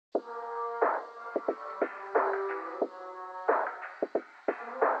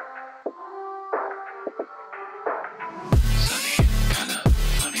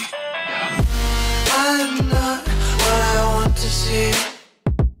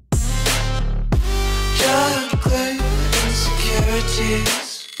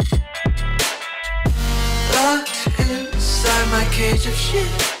keys, locked inside my cage of shit.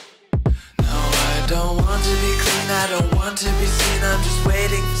 No, I don't want to be clean, I don't want to be seen. I'm just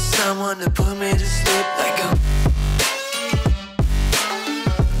waiting for someone to put me to sleep like I'm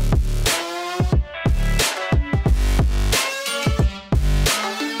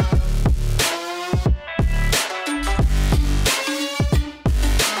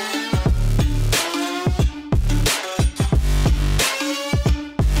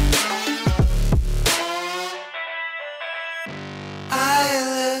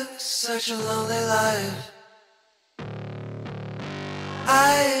such a lonely life.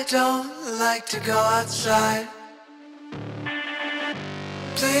 I don't like to go outside.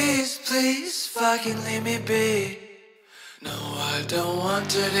 Please, please, fucking leave me be. No, I don't want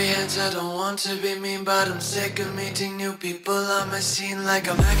dirty hands, I don't want to be mean, but I'm sick of meeting new people on my scene. Like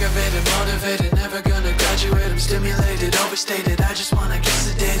I'm aggravated, motivated, never gonna graduate. I'm stimulated, overstated, I just wanna get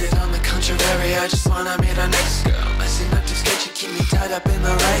sedated. On the contrary, I just wanna meet our next girl. Messy, not too sketchy, keep me tied up in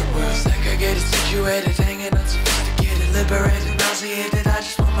the right world. Segregated, situated, hanging unsophisticated, liberated, nauseated. I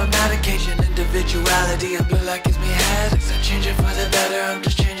just want my medication, individuality, and blue light gives me headaches. I'm changing for the better, I'm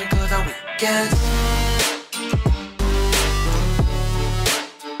just changing clothes on weekends.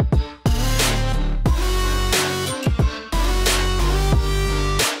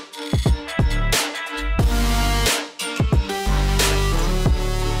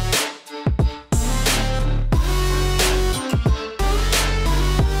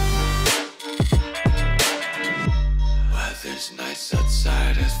 There's nights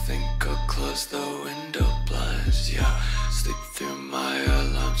outside, I think I'll close the window blinds, yeah. Sleep through my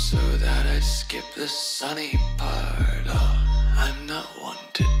alarm so that I skip the sunny part, oh. I'm not one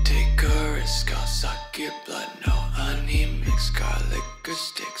to take a risk, I'll suck your blood, no honey mix, garlic or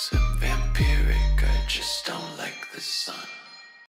sticks. I'm